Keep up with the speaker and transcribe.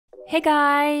Hey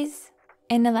guys!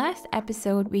 In the last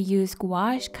episode, we used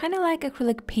gouache, kind of like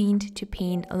acrylic paint, to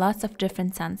paint lots of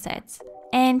different sunsets.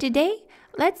 And today,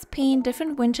 let's paint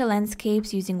different winter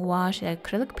landscapes using gouache like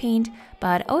acrylic paint,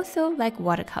 but also like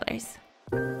watercolors.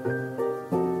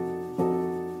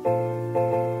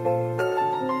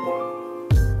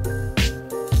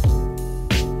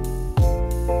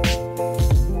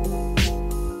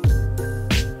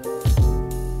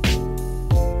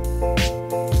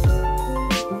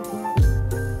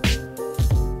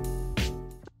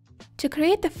 To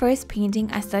create the first painting,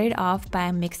 I started off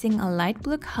by mixing a light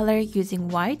blue color using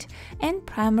white and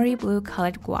primary blue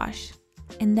colored gouache.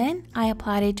 And then I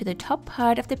applied it to the top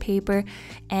part of the paper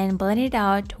and blended it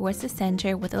out towards the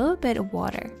center with a little bit of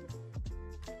water.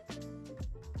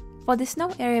 For the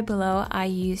snow area below, I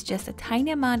used just a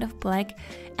tiny amount of black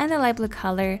and a light blue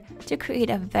color to create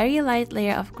a very light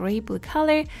layer of gray blue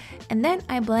color, and then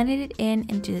I blended it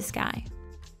into the sky.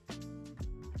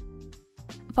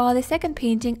 For the second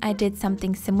painting, I did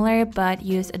something similar but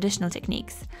used additional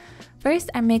techniques. First,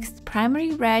 I mixed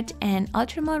primary red and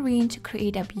ultramarine to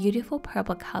create a beautiful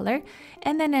purple color,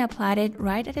 and then I applied it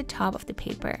right at the top of the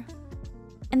paper.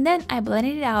 And then I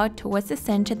blended it out towards the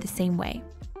center the same way.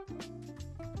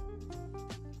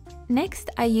 Next,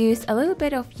 I used a little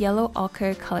bit of yellow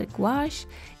ochre colored gouache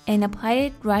and applied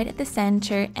it right at the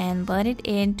center and blended it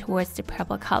in towards the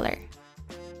purple color.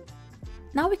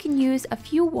 Now we can use a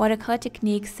few watercolor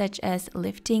techniques such as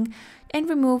lifting and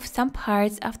remove some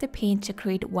parts of the paint to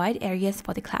create wide areas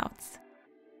for the clouds.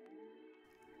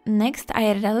 Next, I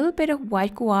added a little bit of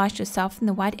white gouache to soften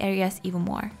the white areas even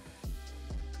more.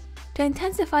 To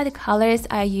intensify the colors,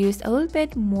 I used a little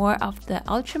bit more of the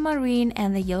ultramarine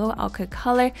and the yellow ochre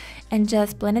color and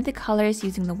just blended the colors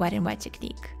using the wet and wet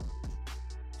technique.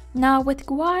 Now with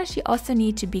gouache, you also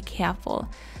need to be careful.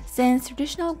 Since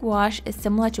traditional gouache is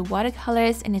similar to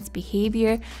watercolors in its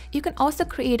behavior, you can also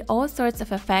create all sorts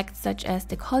of effects such as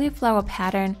the cauliflower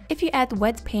pattern if you add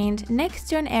wet paint next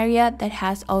to an area that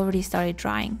has already started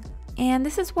drying. And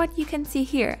this is what you can see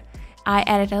here. I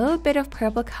added a little bit of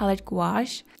purple colored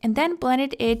gouache and then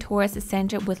blended it towards the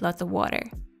center with lots of water.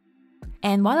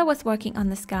 And while I was working on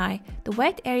the sky, the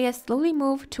wet area slowly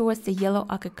moved towards the yellow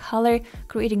ochre color,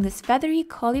 creating this feathery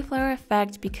cauliflower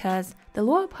effect because the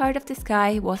lower part of the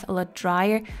sky was a lot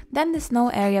drier than the snow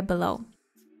area below.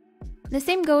 The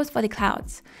same goes for the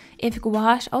clouds. If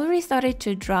gouache already started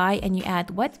to dry and you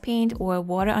add wet paint or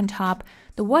water on top,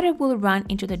 the water will run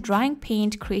into the drying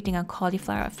paint, creating a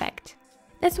cauliflower effect.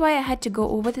 That's why I had to go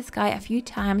over the sky a few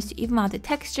times to even out the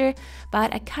texture,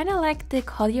 but I kinda liked the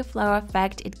cauliflower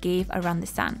effect it gave around the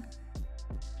sun.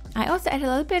 I also added a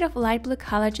little bit of light blue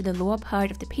color to the lower part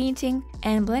of the painting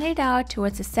and blended it out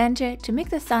towards the center to make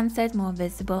the sunset more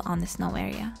visible on the snow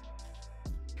area.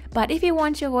 But if you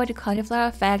want to avoid the cauliflower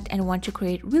effect and want to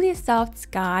create really soft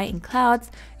sky and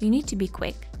clouds, you need to be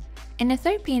quick. In the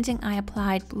third painting, I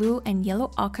applied blue and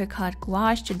yellow ochre colored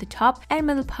gouache to the top and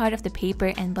middle part of the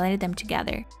paper and blended them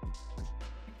together.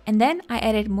 And then I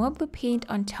added more blue paint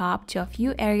on top to a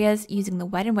few areas using the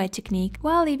wet and wet technique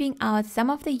while leaving out some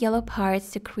of the yellow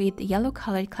parts to create the yellow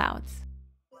colored clouds.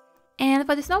 And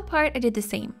for the snow part, I did the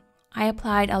same. I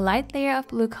applied a light layer of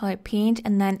blue colored paint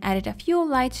and then added a few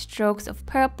light strokes of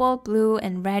purple, blue,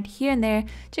 and red here and there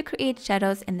to create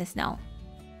shadows in the snow.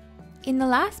 In the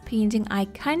last painting, I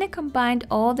kinda combined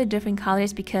all the different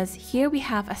colors because here we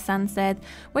have a sunset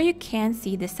where you can't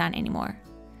see the sun anymore.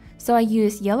 So I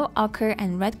used yellow ochre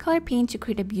and red color paint to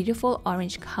create a beautiful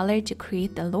orange color to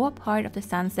create the lower part of the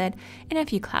sunset and a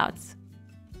few clouds.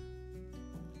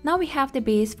 Now we have the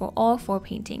base for all four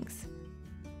paintings.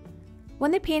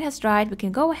 When the paint has dried, we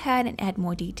can go ahead and add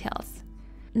more details.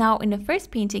 Now in the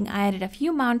first painting, I added a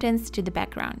few mountains to the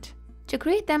background. To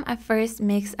create them, I first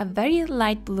mixed a very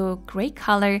light blue gray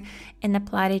color and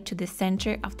applied it to the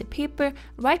center of the paper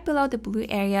right below the blue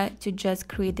area to just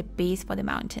create the base for the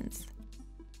mountains.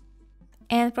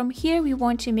 And from here, we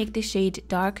want to make the shade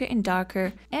darker and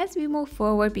darker as we move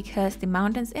forward because the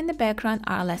mountains in the background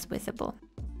are less visible.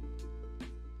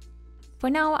 For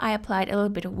now, I applied a little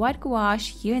bit of white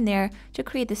gouache here and there to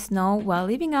create the snow while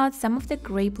leaving out some of the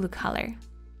gray blue color.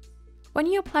 When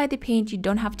you apply the paint, you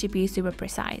don't have to be super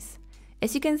precise.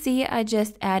 As you can see, I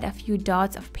just add a few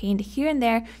dots of paint here and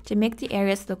there to make the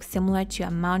areas look similar to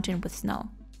a mountain with snow.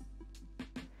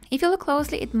 If you look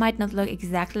closely, it might not look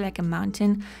exactly like a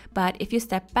mountain, but if you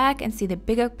step back and see the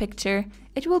bigger picture,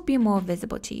 it will be more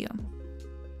visible to you.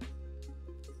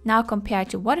 Now compared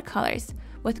to watercolors,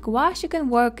 with gouache you can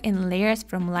work in layers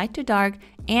from light to dark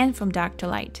and from dark to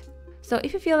light. So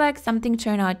if you feel like something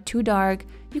turned out too dark,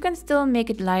 you can still make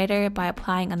it lighter by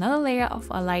applying another layer of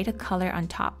a lighter color on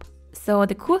top. So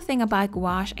the cool thing about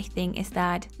gouache, I think, is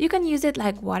that you can use it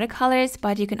like watercolors,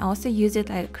 but you can also use it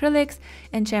like acrylics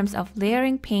in terms of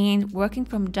layering paint, working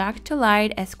from dark to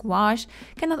light, as gouache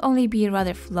can not only be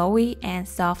rather flowy and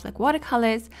soft like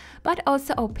watercolors, but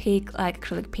also opaque like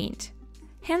acrylic paint.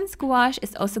 Hence, gouache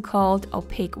is also called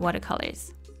opaque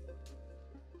watercolors.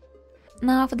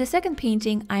 Now for the second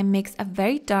painting, I mixed a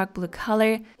very dark blue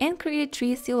color and created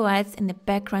tree silhouettes in the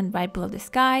background right below the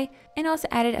sky, and also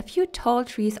added a few tall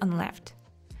trees on the left.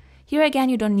 Here again,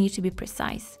 you don't need to be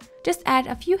precise. Just add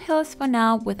a few hills for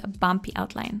now with a bumpy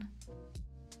outline.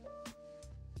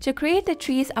 To create the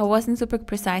trees, I wasn't super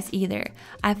precise either.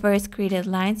 I first created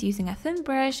lines using a thin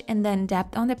brush and then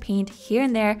dabbed on the paint here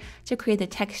and there to create the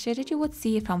texture that you would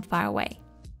see from far away.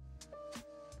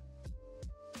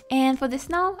 And for the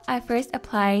snow, I first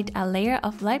applied a layer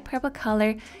of light purple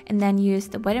color and then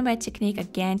used the wet and wet technique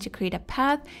again to create a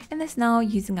path in the snow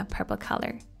using a purple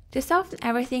color. To soften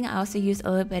everything, I also used a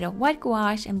little bit of white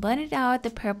gouache and blended out the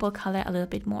purple color a little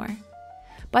bit more.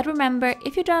 But remember,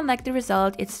 if you don't like the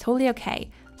result, it's totally okay.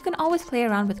 You can always play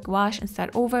around with gouache and start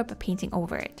over by painting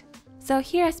over it. So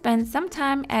here I spent some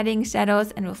time adding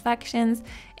shadows and reflections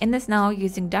in the snow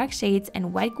using dark shades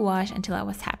and white gouache until I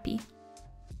was happy.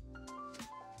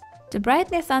 To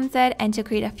brighten the sunset and to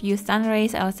create a few sun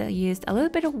rays, I also used a little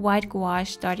bit of white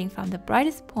gouache starting from the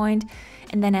brightest point,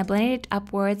 and then I blended it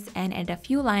upwards and added a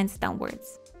few lines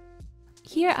downwards.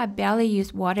 Here I barely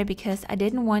used water because I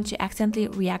didn't want to accidentally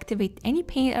reactivate any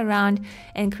paint around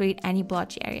and create any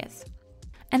blotchy areas.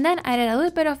 And then I added a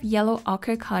little bit of yellow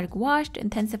ochre colored gouache to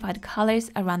intensify the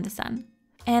colors around the sun.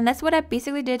 And that's what I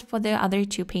basically did for the other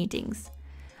two paintings.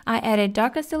 I added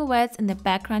darker silhouettes in the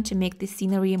background to make the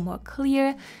scenery more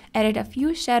clear, added a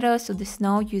few shadows to the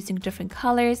snow using different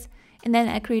colors, and then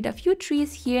I created a few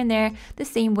trees here and there the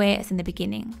same way as in the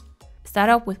beginning. Start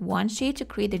off with one shade to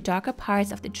create the darker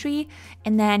parts of the tree,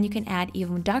 and then you can add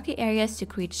even darker areas to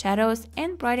create shadows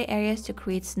and brighter areas to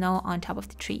create snow on top of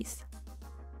the trees.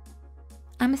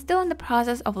 I'm still in the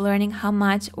process of learning how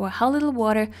much or how little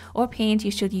water or paint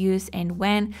you should use and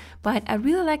when, but I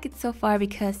really like it so far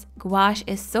because gouache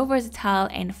is so versatile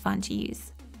and fun to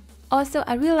use. Also,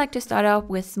 I really like to start off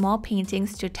with small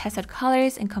paintings to test out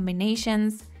colors and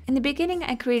combinations. In the beginning,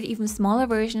 I created even smaller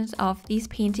versions of these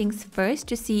paintings first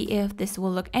to see if this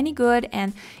will look any good,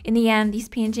 and in the end, these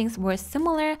paintings were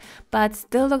similar but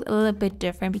still looked a little bit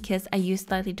different because I used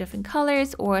slightly different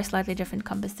colors or slightly different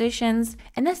compositions,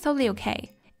 and that's totally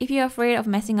okay. If you're afraid of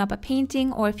messing up a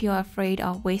painting or if you're afraid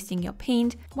of wasting your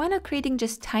paint, why not creating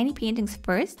just tiny paintings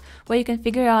first where you can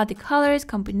figure out the colors,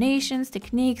 combinations,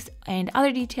 techniques, and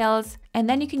other details, and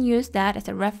then you can use that as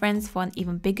a reference for an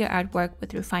even bigger artwork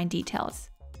with refined details.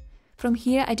 From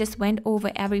here, I just went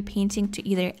over every painting to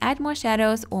either add more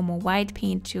shadows or more white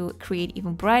paint to create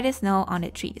even brighter snow on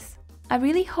the trees. I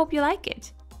really hope you like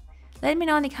it. Let me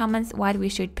know in the comments what we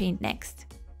should paint next.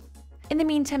 In the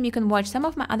meantime, you can watch some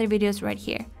of my other videos right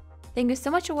here. Thank you so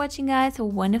much for watching, guys. Have a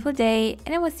wonderful day,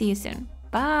 and I will see you soon.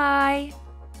 Bye!